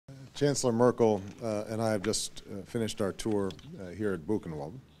Chancellor Merkel and I have just finished our tour here at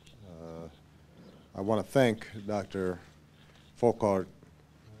Buchenwald. I want to thank Dr. Volkart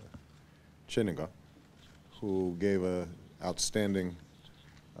Chinniga, who gave an outstanding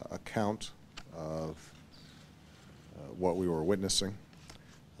account of what we were witnessing.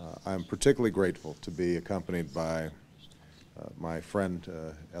 I'm particularly grateful to be accompanied by my friend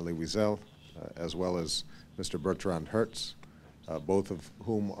Elie Wiesel, as well as Mr. Bertrand Hertz, both of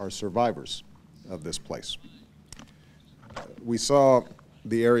whom are survivors of this place. We saw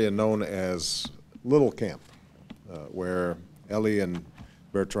the area known as Little Camp, where Elie and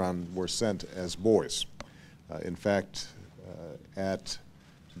Bertrand were sent as boys. In fact, at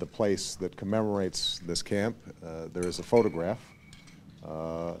the place that commemorates this camp, there is a photograph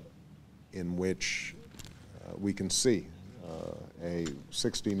in which we can see a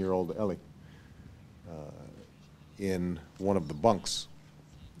 16-year-old Elie in one of the bunks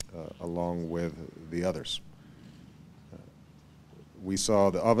along with the others. We saw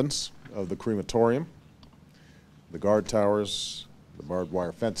the ovens of the crematorium, the guard towers, the barbed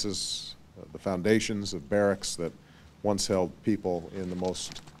wire fences, the foundations of barracks that once held people in the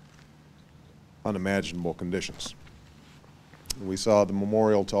most unimaginable conditions. We saw the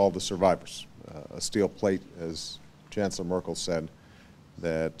memorial to all the survivors, a steel plate, as Chancellor Merkel said,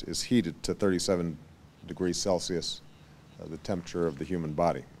 that is heated to 37 degrees Celsius, the temperature of the human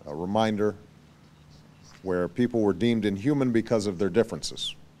body. A reminder where people were deemed inhuman because of their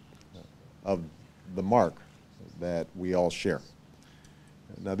differences, of the mark that we all share.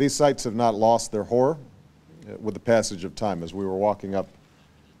 Now, these sites have not lost their horror with the passage of time. As we were walking up,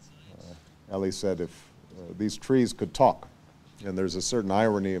 Elie said, if these trees could talk, and there's a certain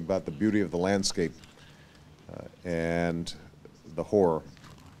irony about the beauty of the landscape and the horror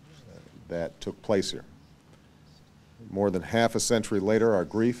that took place here. More than half a century later, our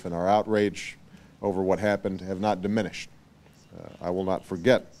grief and our outrage over what happened have not diminished. I will not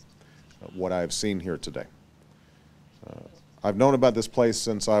forget what I have seen here today. I've known about this place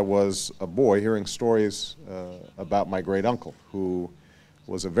since I was a boy, hearing stories about my great-uncle, who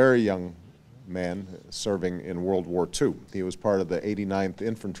was a very young man serving in World War II. He was part of the 89th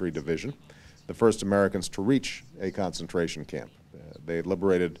Infantry Division, the first Americans to reach a concentration camp. They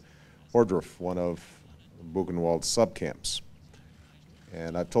liberated Ohrdruf, one of Buchenwald's subcamps.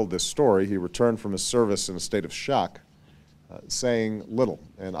 And I've told this story. He returned from his service in a state of shock, saying little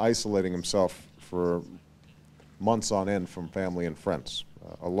and isolating himself for months on end from family and friends,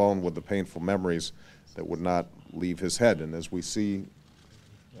 alone with the painful memories that would not leave his head. And as we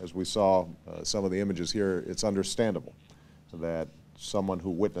saw some of the images here, it's understandable that someone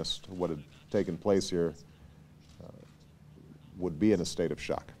who witnessed what had taken place here would be in a state of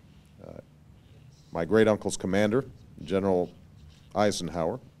shock. My great-uncle's commander, General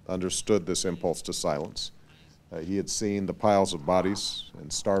Eisenhower, understood this impulse to silence. He had seen the piles of bodies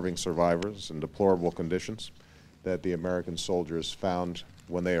and starving survivors in deplorable conditions that the American soldiers found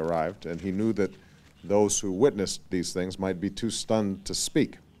when they arrived, and he knew that those who witnessed these things might be too stunned to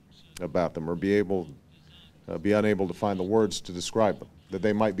speak about them or be unable to find the words to describe them, that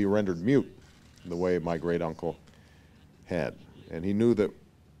they might be rendered mute the way my great-uncle had. And he knew that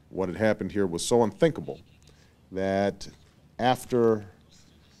what had happened here was so unthinkable that after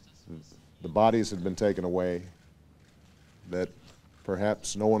the bodies had been taken away, that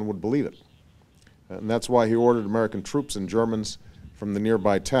perhaps no one would believe it. And that's why he ordered American troops and Germans from the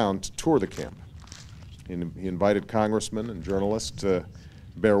nearby town to tour the camp. He invited congressmen and journalists to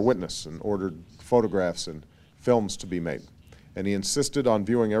bear witness and ordered photographs and films to be made. And he insisted on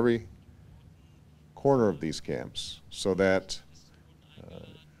viewing every corner of these camps so that,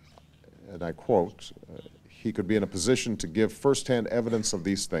 and I quote, he could be in a position to give firsthand evidence of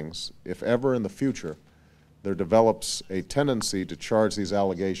these things if ever in the future there develops a tendency to charge these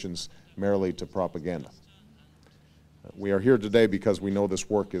allegations merely to propaganda. We are here today because we know this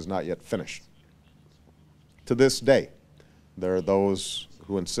work is not yet finished. To this day, there are those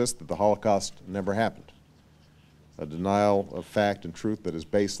who insist that the Holocaust never happened, a denial of fact and truth that is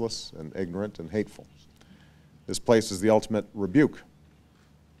baseless and ignorant and hateful. This place is the ultimate rebuke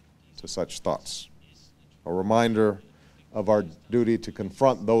to such thoughts, a reminder of our duty to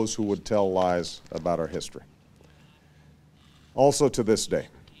confront those who would tell lies about our history. Also to this day,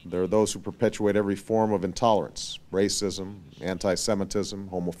 there are those who perpetuate every form of intolerance, racism, anti-Semitism,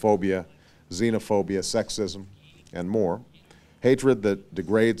 homophobia, xenophobia, sexism, and more, hatred that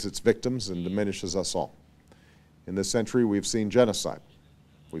degrades its victims and diminishes us all. In this century, we've seen genocide.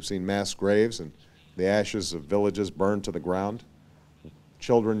 We've seen mass graves and the ashes of villages burned to the ground,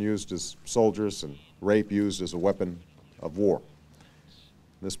 children used as soldiers, and rape used as a weapon of war.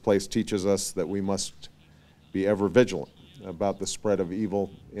 This place teaches us that we must be ever vigilant about the spread of evil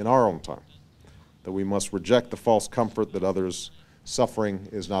in our own time, that we must reject the false comfort that others' suffering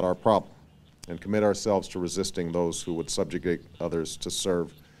is not our problem, and commit ourselves to resisting those who would subjugate others to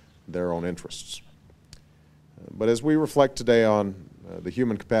serve their own interests. But as we reflect today on the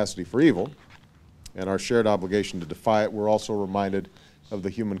human capacity for evil and our shared obligation to defy it, we're also reminded of the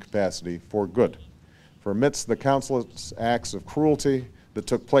human capacity for good. For amidst the countless acts of cruelty that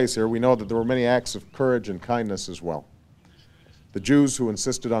took place here, we know that there were many acts of courage and kindness as well. The Jews who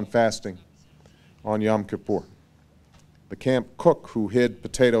insisted on fasting on Yom Kippur, the camp cook who hid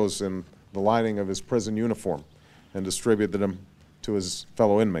potatoes in the lining of his prison uniform and distributed them to his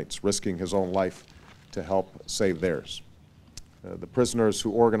fellow inmates, risking his own life to help save theirs. The prisoners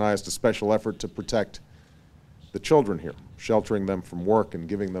who organized a special effort to protect the children here, sheltering them from work and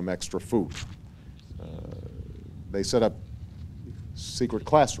giving them extra food. They set up secret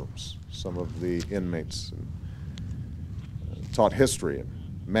classrooms, some of the inmates, and taught history and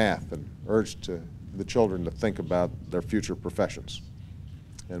math and urged the children to think about their future professions.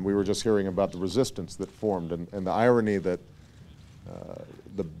 And we were just hearing about the resistance that formed and the irony that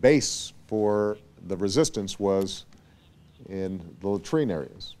the base for the resistance was in the latrine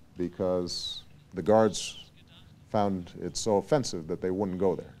areas, because the guards found it so offensive that they wouldn't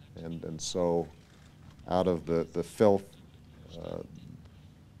go there. And so out of the filth,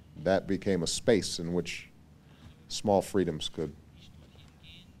 that became a space in which small freedoms could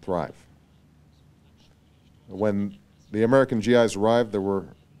thrive. When the American GIs arrived, they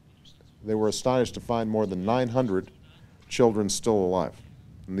were astonished to find more than 900 children still alive,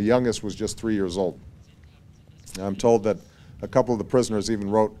 and the youngest was just 3 years old. And I'm told that a couple of the prisoners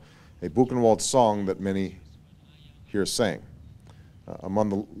even wrote a Buchenwald song that many here sang. Among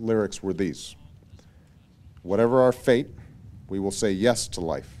the lyrics were these: "Whatever our fate, we will say yes to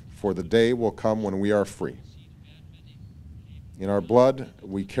life, for the day will come when we are free. In our blood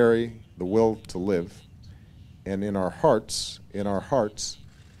we carry the will to live, and in our hearts,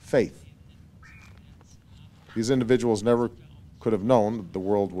 faith." These individuals never could have known that the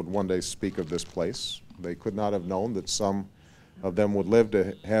world would one day speak of this place. They could not have known that some of them would live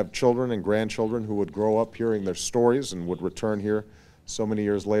to have children and grandchildren who would grow up hearing their stories and would return here so many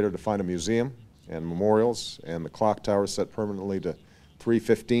years later to find a museum and memorials and the clock tower set permanently to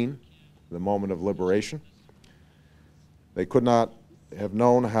 3:15, the moment of liberation. They could not have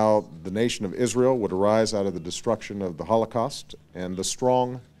known how the nation of Israel would arise out of the destruction of the Holocaust and the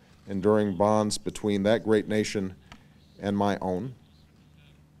strong, enduring bonds between that great nation and my own.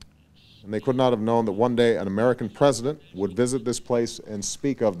 And they could not have known that one day an American president would visit this place and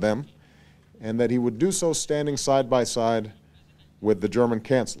speak of them, and that he would do so standing side by side with the German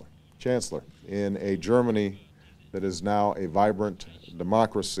chancellor in a Germany that is now a vibrant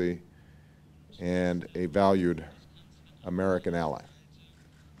democracy and a valued American ally.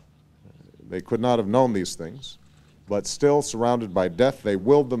 They could not have known these things, but still, surrounded by death, they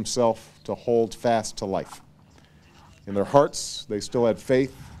willed themselves to hold fast to life. In their hearts, they still had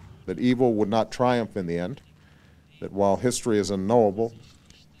faith that evil would not triumph in the end, that while history is unknowable,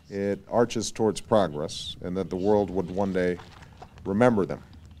 it arches towards progress, and that the world would one day remember them.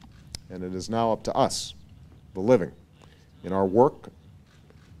 And it is now up to us, the living, in our work,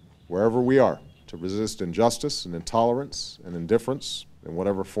 wherever we are, to resist injustice and intolerance and indifference in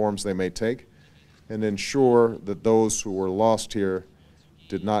whatever forms they may take, and ensure that those who were lost here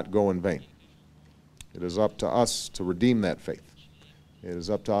did not go in vain. It is up to us to redeem that faith. It is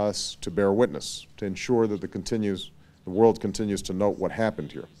up to us to bear witness, to ensure that the world continues to note what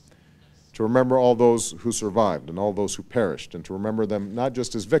happened here, to remember all those who survived and all those who perished, and to remember them not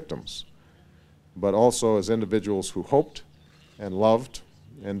just as victims, but also as individuals who hoped and loved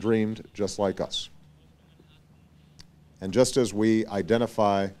and dreamed just like us. And just as we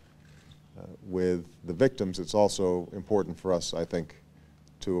identify with the victims, it's also important for us, I think,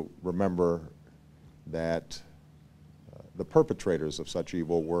 to remember that the perpetrators of such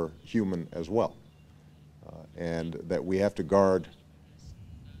evil were human as well, and that we have to guard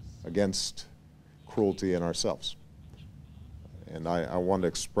against cruelty in ourselves. And I want to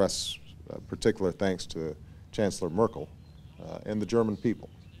express particular thanks to Chancellor Merkel and the German people,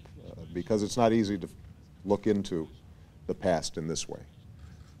 because it's not easy to look into the past in this way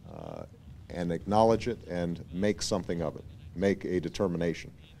and acknowledge it and make something of it, make a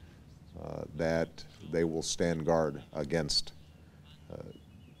determination that they will stand guard against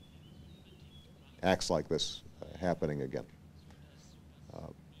acts like this happening again.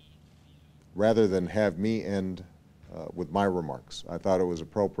 Rather than have me end with my remarks, I thought it was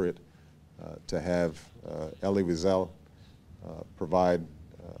appropriate to have Elie Wiesel provide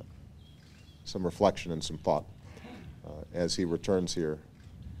some reflection and some thought as he returns here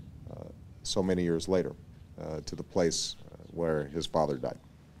so many years later to the place where his father died.